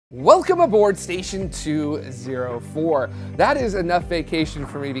Welcome aboard Station 204. That is enough vacation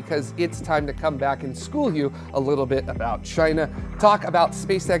for me because it's time to come back and school you a little bit about China, talk about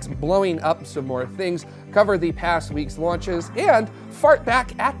SpaceX blowing up some more things, cover the past week's launches, and fart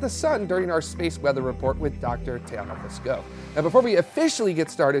back at the sun during our space weather report with Dr. Tamitha Skov. Now, before we officially get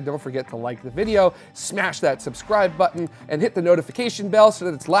started, don't forget to like the video, smash that subscribe button, and hit the notification bell so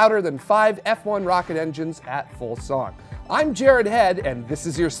that it's louder than 5 F1 rocket engines at full song. I'm Jared Head, and this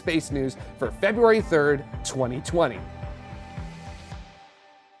is your space news for February 3rd, 2020.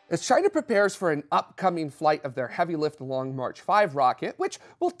 As China prepares for an upcoming flight of their heavy-lift Long March 5 rocket, which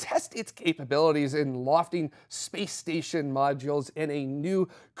will test its capabilities in lofting space station modules in a new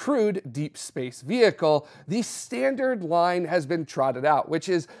crewed deep space vehicle, the standard line has been trotted out, which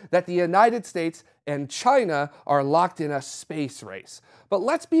is that the United States and China are locked in a space race. But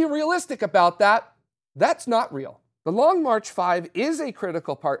let's be realistic about that. That's not real. The Long March 5 is a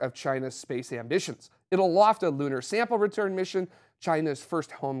critical part of China's space ambitions. It'll loft a lunar sample return mission, China's first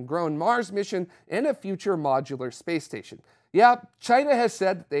homegrown Mars mission, and a future modular space station. Yeah, China has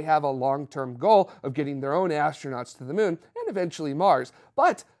said that they have a long-term goal of getting their own astronauts to the moon and eventually Mars.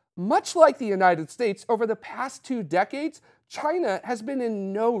 But much like the United States, over the past 2 decades, China has been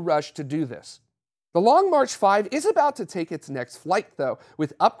in no rush to do this. The Long March 5 is about to take its next flight, though,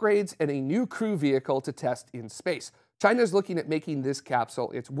 with upgrades and a new crew vehicle to test in space. China is looking at making this capsule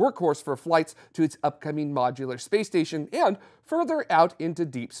its workhorse for flights to its upcoming modular space station and further out into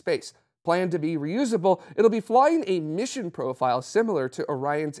deep space. Planned to be reusable, it'll be flying a mission profile similar to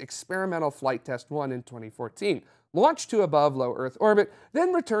Orion's experimental flight test 1 in 2014. Launch to above low Earth orbit,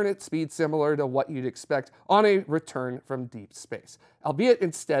 then return at speed similar to what you'd expect on a return from deep space. Albeit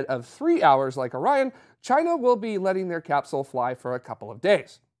instead of 3 hours like Orion, China will be letting their capsule fly for a couple of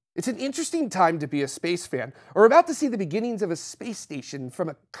days. It's an interesting time to be a space fan. We're about to see the beginnings of a space station from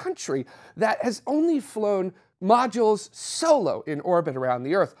a country that has only flown modules solo in orbit around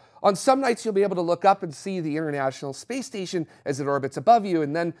the Earth. On some nights, you'll be able to look up and see the International Space Station as it orbits above you,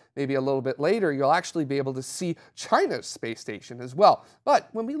 and then maybe a little bit later, you'll actually be able to see China's space station as well. But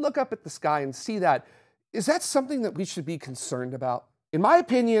when we look up at the sky and see that, is that something that we should be concerned about? In my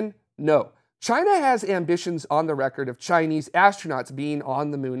opinion, no. China has ambitions on the record of Chinese astronauts being on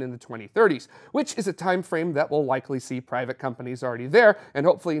the moon in the 2030s, which is a time frame that will likely see private companies already there, and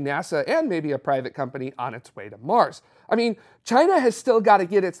hopefully NASA and maybe a private company on its way to Mars. I mean, China has still got to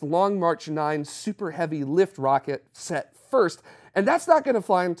get its Long March 9 super heavy lift rocket set first, and that's not going to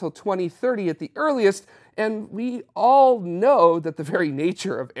fly until 2030 at the earliest, and we all know that the very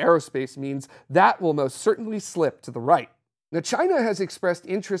nature of aerospace means that will most certainly slip to the right. Now, China has expressed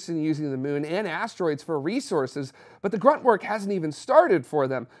interest in using the moon and asteroids for resources, but the grunt work hasn't even started for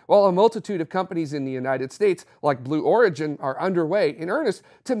them, while a multitude of companies in the United States, like Blue Origin, are underway in earnest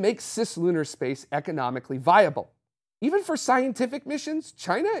to make cislunar space economically viable. Even for scientific missions,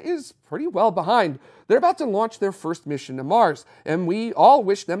 China is pretty well behind. They're about to launch their first mission to Mars, and we all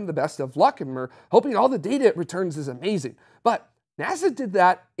wish them the best of luck, and we're hoping all the data it returns is amazing. But NASA did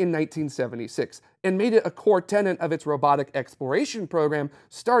that in 1976 and made it a core tenet of its robotic exploration program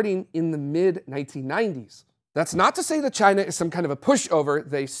starting in the mid-1990s. That's not to say that China is some kind of a pushover.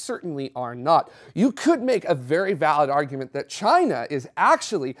 They certainly are not. You could make a very valid argument that China is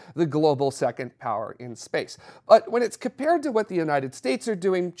actually the global second power in space. But when it's compared to what the United States are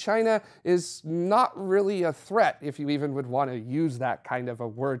doing, China is not really a threat, if you even would want to use that kind of a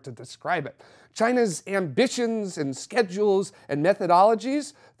word to describe it. China's ambitions and schedules and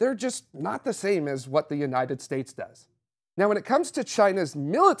methodologies, they're just not the same as what the United States does. Now, when it comes to China's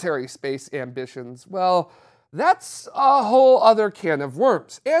military space ambitions, well, that's a whole other can of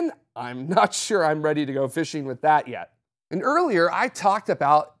worms, and I'm not sure I'm ready to go fishing with that yet. And earlier, I talked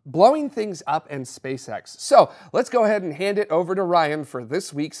about blowing things up and SpaceX. So let's go ahead and hand it over to Ryan for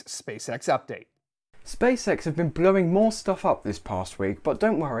this week's SpaceX update. SpaceX have been blowing more stuff up this past week, but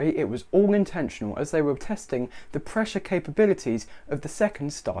don't worry, it was all intentional as they were testing the pressure capabilities of the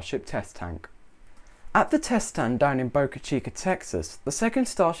second Starship test tank. At the test stand down in Boca Chica, Texas, the second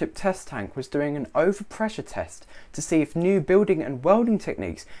Starship test tank was doing an overpressure test to see if new building and welding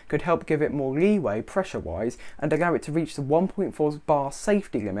techniques could help give it more leeway pressure-wise and allow it to reach the 1.4 bar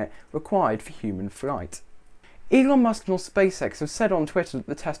safety limit required for human flight. Elon Musk and SpaceX have said on Twitter that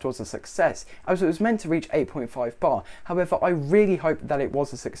the test was a success, as it was meant to reach 8.5 bar. However, I really hope that it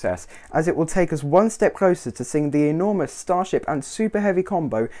was a success, as it will take us one step closer to seeing the enormous Starship and Super Heavy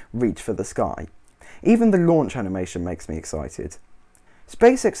combo reach for the sky. Even the launch animation makes me excited.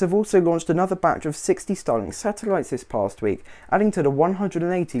 SpaceX have also launched another batch of 60 Starlink satellites this past week, adding to the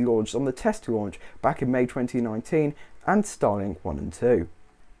 180 launched on the test launch back in May 2019 and Starlink 1 and 2.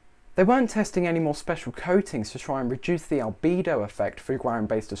 They weren't testing any more special coatings to try and reduce the albedo effect for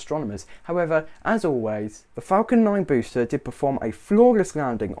ground-based astronomers. However, as always, the Falcon 9 booster did perform a flawless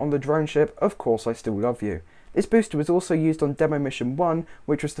landing on the drone ship Of Course I Still Love You. This booster was also used on Demo Mission 1,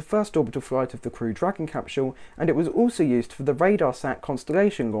 which was the first orbital flight of the Crew Dragon capsule, and it was also used for the RadarSat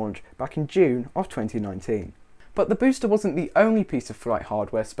Constellation launch back in June of 2019. But the booster wasn't the only piece of flight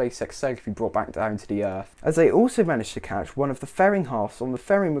hardware SpaceX safely brought back down to the Earth, as they also managed to catch one of the fairing halves on the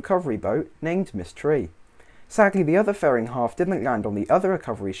fairing recovery boat named Miss Tree. Sadly, the other fairing half didn't land on the other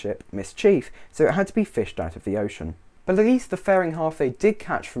recovery ship, Miss Chief, so it had to be fished out of the ocean. But at least the fairing half they did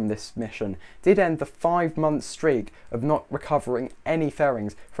catch from this mission did end the 5-month streak of not recovering any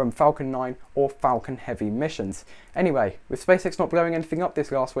fairings from Falcon 9 or Falcon Heavy missions. Anyway, with SpaceX not blowing anything up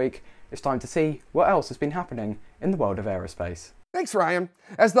this last week, it's time to see what else has been happening in the world of aerospace. Thanks, Ryan.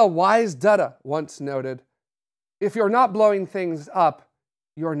 As the wise Dutta once noted, if you're not blowing things up,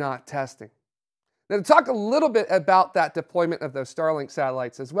 you're not testing. Now, to talk a little bit about that deployment of those Starlink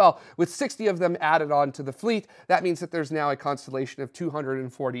satellites as well, with 60 of them added on to the fleet, that means that there's now a constellation of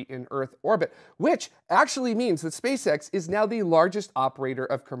 240 in Earth orbit, which actually means that SpaceX is now the largest operator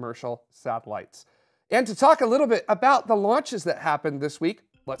of commercial satellites. And to talk a little bit about the launches that happened this week,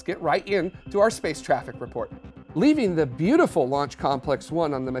 let's get right into our space traffic report. Leaving the beautiful Launch Complex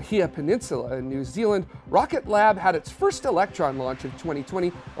 1 on the Mahia Peninsula in New Zealand, Rocket Lab had its first Electron launch of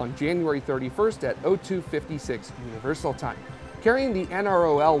 2020 on January 31st at 02:56 Universal Time. Carrying the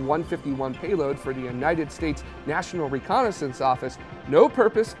NROL-151 payload for the United States National Reconnaissance Office, no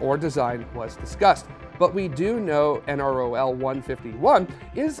purpose or design was discussed. But we do know NROL-151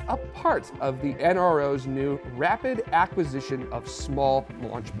 is a part of the NRO's new Rapid Acquisition of Small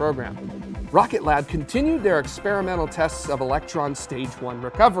Launch program. Rocket Lab continued their experimental tests of Electron Stage 1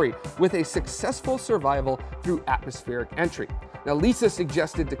 recovery with a successful survival through atmospheric entry. Now, Lisa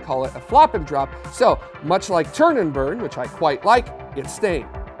suggested to call it a flop and drop, so much like turn and burn, which I quite like, it's staying.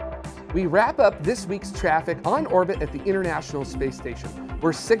 We wrap up this week's traffic on orbit at the International Space Station,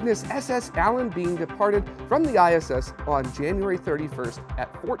 where Cygnus SS Alan Bean departed from the ISS on January 31st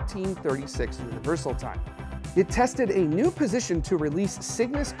at 14:36 Universal Time. It tested a new position to release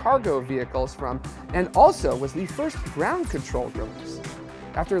Cygnus cargo vehicles from, and also was the first ground-controlled release.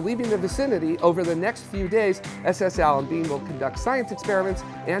 After leaving the vicinity, over the next few days, SS Alan Bean will conduct science experiments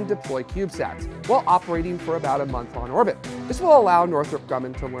and deploy CubeSats, while operating for about a month on orbit. This will allow Northrop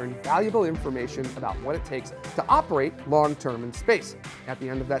Grumman to learn valuable information about what it takes to operate long-term in space. At the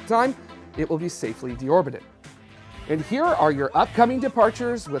end of that time, it will be safely deorbited. And here are your upcoming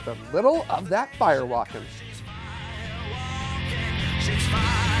departures with a little of that firewalking.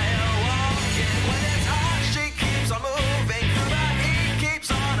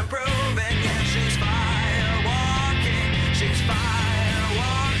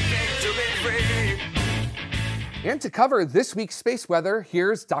 And to cover this week's space weather,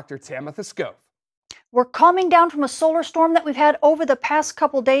 here's Dr. Tamitha Skov. We're calming down from a solar storm that we've had over the past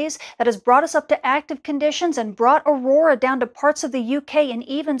couple days that has brought us up to active conditions and brought aurora down to parts of the UK and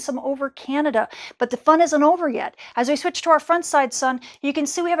even some over Canada. But the fun isn't over yet. As we switch to our front side sun, you can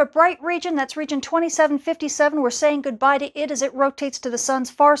see we have a bright region. That's region 2757. We're saying goodbye to it as it rotates to the sun's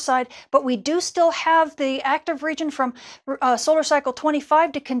far side. But we do still have the active region from solar cycle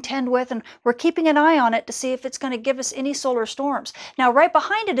 25 to contend with, and we're keeping an eye on it to see if it's going to give us any solar storms. Now, right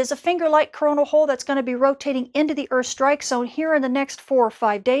behind it is a finger-like coronal hole that's going to be rotating into the Earth strike zone here in the next 4 or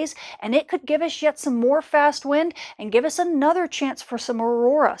 5 days, and it could give us yet some more fast wind and give us another chance for some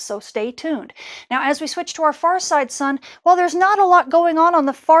aurora, so stay tuned. Now, as we switch to our far side sun, well, there's not a lot going on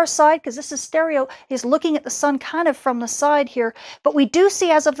the far side because this is stereo, is looking at the sun kind of from the side here, but we do see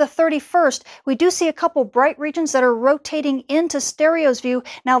as of the 31st, we do see a couple bright regions that are rotating into stereo's view.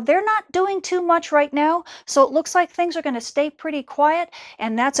 Now, they're not doing too much right now, so it looks like things are going to stay pretty quiet,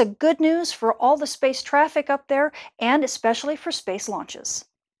 and that's a good news for all the space traffic up there, and especially for space launches.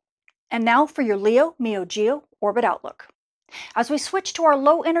 And now for your Leo, Meo, Geo orbit outlook. As we switch to our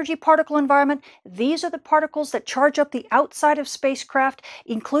low-energy particle environment, these are the particles that charge up the outside of spacecraft,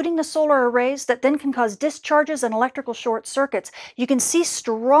 including the solar arrays, that then can cause discharges and electrical short circuits. You can see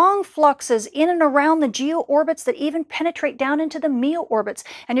strong fluxes in and around the GEO orbits that even penetrate down into the MEO orbits.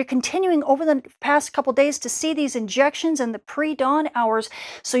 And you're continuing over the past couple days to see these injections in the pre-dawn hours.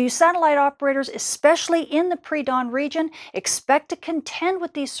 So you satellite operators, especially in the pre-dawn region, expect to contend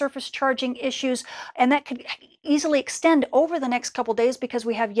with these surface charging issues, and that could easily extend over the next couple days because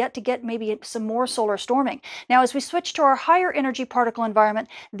we have yet to get maybe some more solar storming. Now, as we switch to our higher energy particle environment,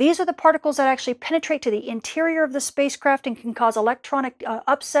 these are the particles that actually penetrate to the interior of the spacecraft and can cause electronic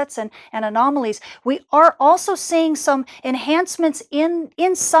upsets and anomalies. We are also seeing some enhancements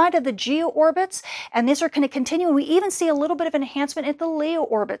inside of the geo orbits, and these are going to continue. And we even see a little bit of enhancement at the LEO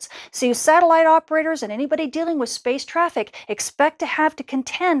orbits. So you satellite operators and anybody dealing with space traffic, expect to have to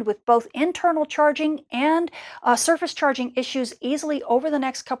contend with both internal charging and surface charging issues easily over the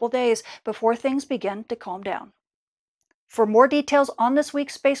next couple days before things begin to calm down. For more details on this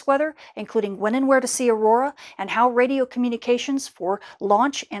week's space weather, including when and where to see aurora and how radio communications for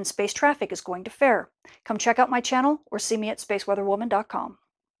launch and space traffic is going to fare, come check out my channel or see me at spaceweatherwoman.com.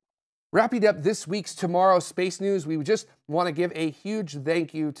 Wrapping up this week's Tomorrow Space News, we just want to give a huge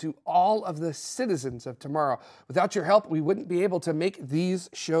thank you to all of the citizens of tomorrow. Without your help, we wouldn't be able to make these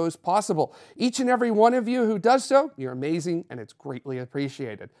shows possible. Each and every one of you who does so, you're amazing and it's greatly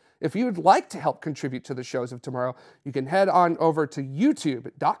appreciated. If you would like to help contribute to the shows of tomorrow, you can head on over to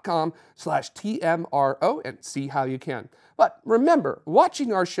youtube.com/TMRO and see how you can. But remember,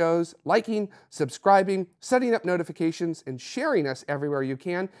 watching our shows, liking, subscribing, setting up notifications, and sharing us everywhere you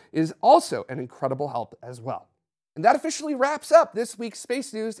can is also an incredible help as well. And that officially wraps up this week's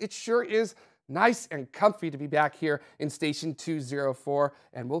Space News. It sure is nice and comfy to be back here in Station 204,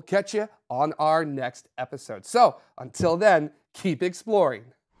 and we'll catch you on our next episode. So until then, keep exploring.